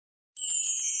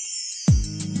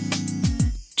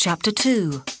Chapter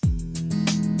 2.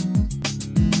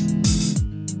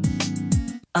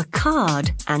 A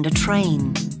card and a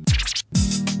train.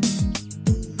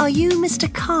 "Are you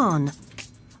Mr. Khan?"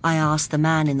 I asked the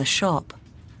man in the shop.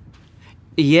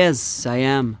 "Yes, I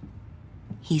am,"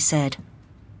 He said.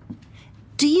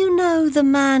 "Do you know the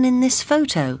man in this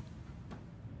photo?"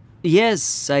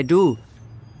 "Yes, I do.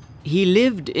 He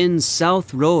lived in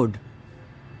South Road.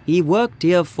 He worked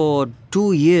here for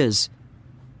 2 years.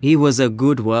 He was a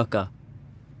good worker."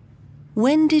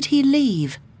 "When did he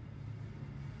leave?"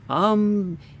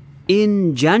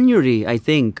 In January, I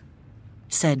think,"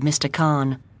 said Mr.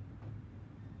 Khan.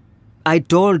 "I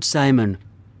told Simon,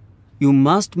 you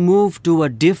must move to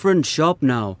a different shop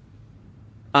now.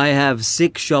 I have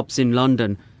 6 shops in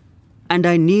London, and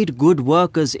I need good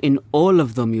workers in all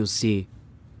of them, you see.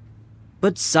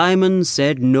 But Simon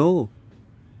said no.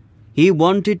 He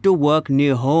wanted to work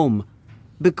near home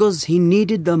because he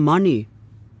needed the money.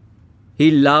 He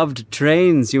loved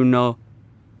trains, you know.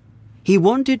 He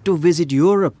wanted to visit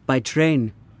Europe by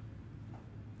train.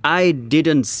 I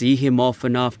didn't see him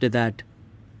often after that.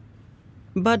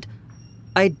 But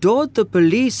I told the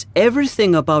police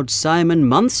everything about Simon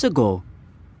months ago.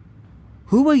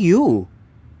 Who are you?"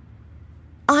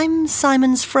 "I'm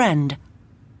Simon's friend,"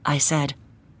 I said.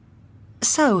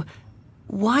 "So,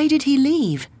 why did he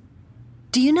leave?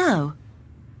 Do you know?"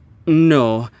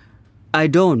 "No, I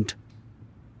don't.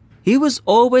 He was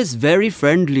always very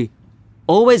friendly,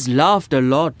 always laughed a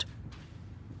lot.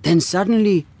 Then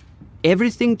suddenly,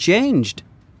 everything changed.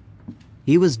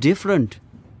 He was different,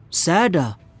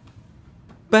 sadder.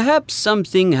 Perhaps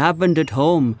something happened at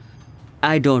home.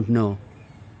 I don't know.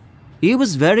 He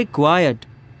was very quiet.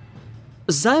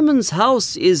 Simon's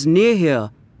house is near here,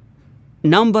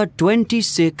 number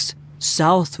 26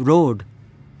 South Road.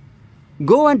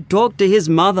 Go and talk to his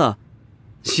mother.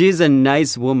 She's a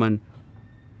nice woman.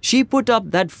 She put up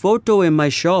that photo in my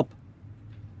shop.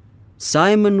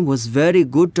 Simon was very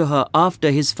good to her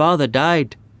after his father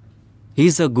died.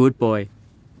 He's a good boy."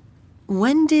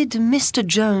 "When did Mr.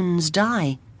 Jones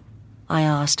die?" I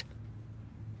asked.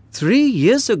 3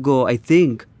 years ago, I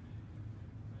think.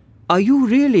 Are you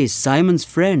really Simon's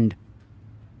friend?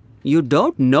 You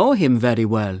don't know him very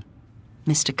well,"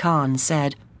 Mr. Khan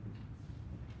said.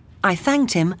 I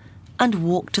thanked him and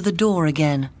walked to the door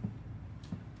again.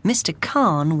 Mr.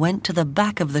 Khan went to the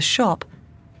back of the shop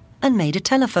and made a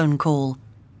telephone call.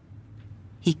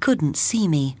 He couldn't see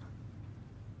me.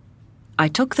 I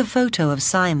took the photo of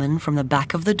Simon from the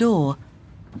back of the door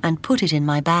and put it in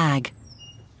my bag.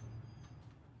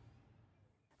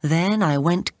 Then I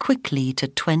went quickly to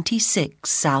 26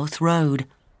 South Road.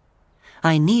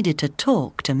 I needed to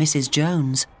talk to Mrs.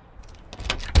 Jones.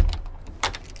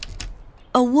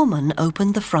 A woman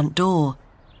opened the front door.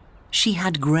 She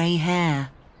had grey hair.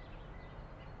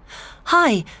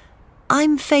 "Hi,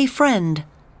 I'm Faye Friend,"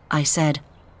 I said.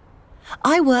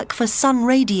 "I work for Sun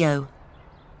Radio.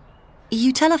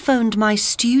 You telephoned my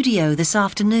studio this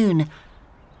afternoon.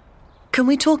 Can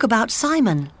we talk about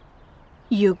Simon?"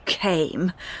 "You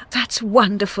came. That's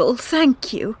wonderful,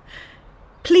 thank you.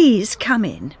 Please come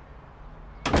in."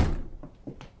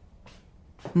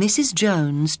 Mrs.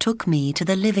 Jones took me to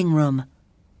the living room.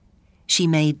 She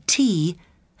made tea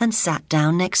and sat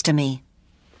down next to me.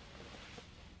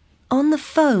 "On the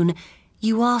phone,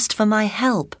 you asked for my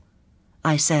help,"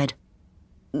 I said.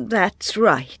 "That's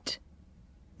right."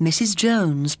 Mrs.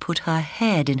 Jones put her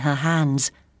head in her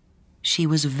hands. She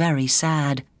was very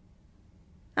sad.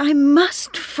 "I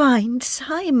must find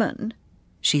Simon,"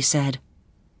 she said.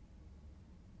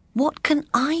 "What can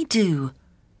I do?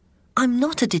 I'm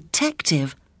not a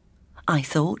detective," I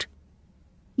thought.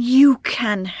 "You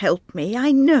can help me,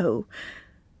 I know.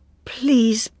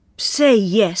 Please say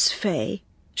yes, Faye,"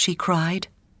 she cried.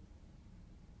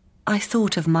 I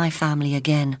thought of my family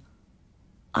again.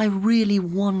 I really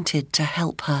wanted to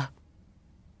help her.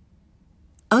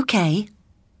 "Okay,"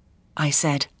 I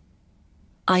said.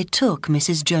 I took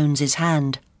Mrs. Jones's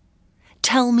hand.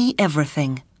 "Tell me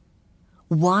everything.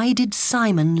 Why did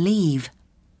Simon leave?"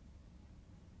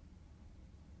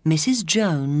 Mrs.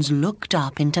 Jones looked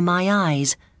up into my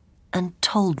eyes and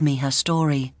told me her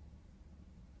story.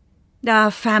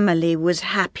 "Our family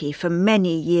was happy for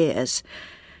many years.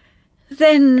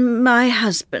 Then my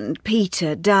husband,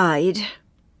 Peter, died.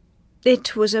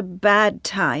 It was a bad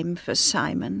time for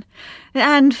Simon,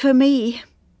 and for me.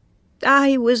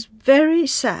 I was very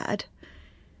sad.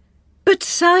 But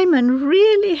Simon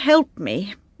really helped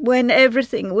me when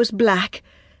everything was black.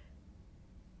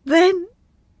 Then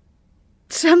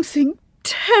something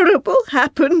terrible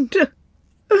happened."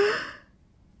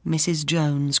 Mrs.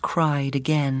 Jones cried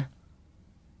again.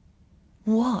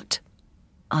 "What?"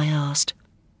 I asked.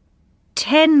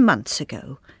 10 months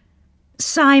ago,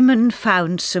 Simon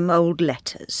found some old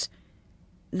letters.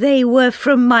 They were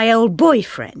from my old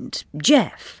boyfriend,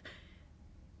 Jeff.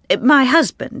 My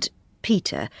husband,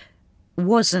 Peter,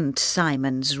 wasn't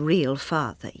Simon's real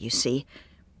father, you see.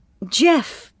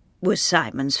 Jeff was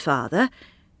Simon's father,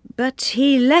 but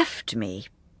he left me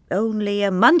only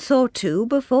a month or 2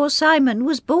 before Simon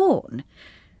was born.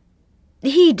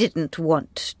 He didn't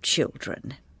want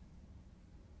children.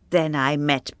 Then I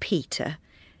met Peter.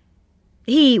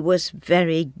 He was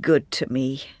very good to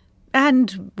me,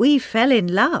 and we fell in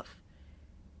love.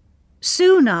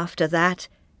 Soon after that,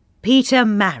 Peter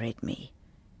married me.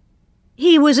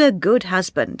 He was a good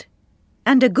husband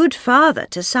and a good father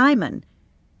to Simon.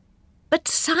 But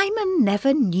Simon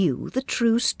never knew the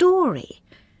true story.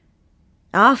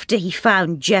 After he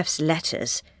found Jeff's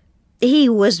letters, he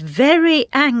was very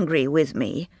angry with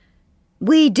me.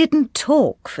 We didn't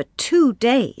talk for 2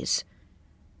 days.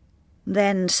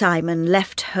 Then Simon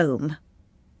left home.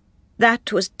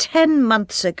 That was 10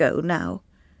 months ago now.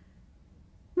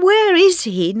 Where is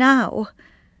he now?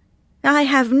 I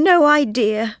have no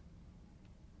idea.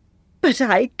 But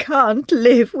I can't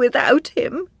live without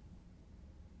him.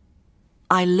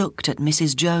 I looked at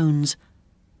Mrs. Jones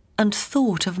and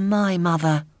thought of my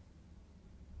mother.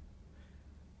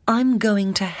 "I'm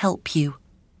going to help you,"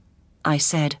 I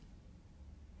said.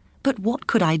 But what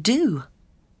could I do?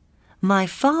 My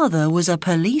father was a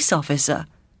police officer,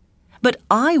 but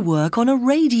I work on a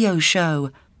radio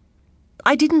show.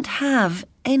 I didn't have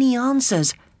any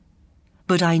answers,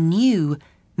 but I knew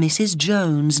Mrs.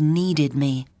 Jones needed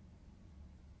me.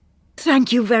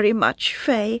 Thank you very much,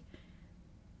 Fay.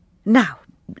 Now,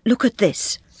 look at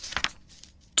this.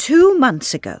 2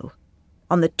 months ago,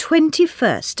 on the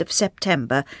 21st of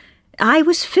September, I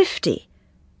was 50.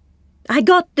 I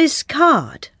got this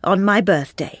card on my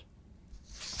birthday.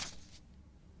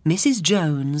 Mrs.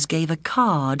 Jones gave a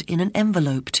card in an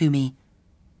envelope to me.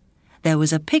 There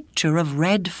was a picture of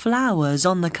red flowers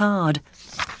on the card.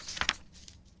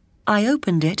 I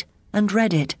opened it and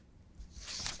read it.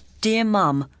 "Dear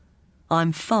Mum,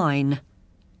 I'm fine.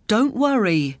 Don't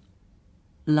worry.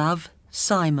 Love,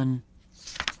 Simon."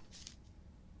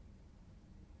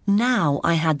 Now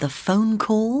I had the phone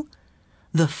call,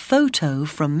 the photo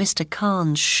from Mr.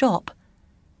 Khan's shop,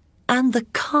 and the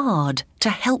card to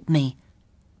help me.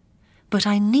 But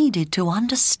I needed to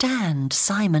understand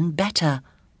Simon better.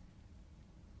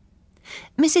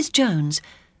 "Mrs. Jones,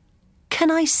 can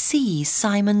I see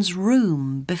Simon's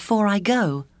room before I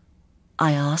go?"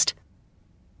 I asked.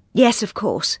 Yes, of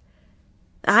course.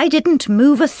 I didn't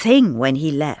move a thing when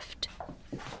he left.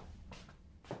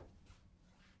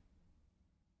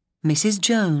 Mrs.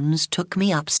 Jones took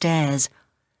me upstairs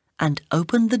and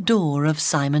opened the door of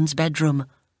Simon's bedroom.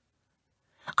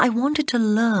 I wanted to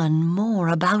learn more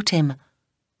about him.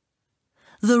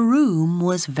 The room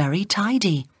was very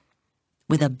tidy,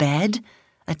 with a bed,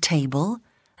 a table,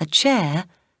 a chair,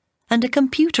 and a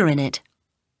computer in it.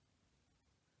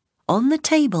 On the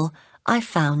table, I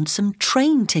found some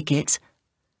train tickets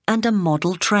and a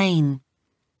model train.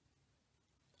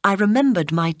 I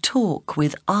remembered my talk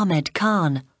with Ahmed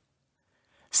Khan.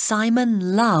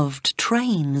 Simon loved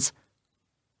trains.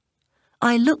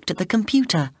 I looked at the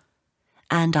computer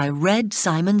and I read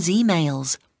Simon's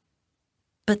emails,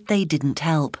 but they didn't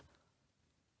help.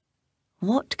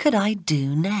 What could I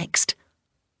do next?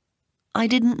 I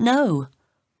didn't know.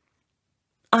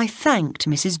 I thanked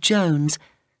Mrs. Jones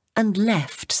and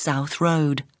left South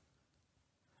Road.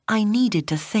 I needed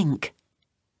to think.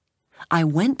 I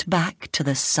went back to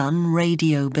the Sun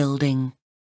Radio building.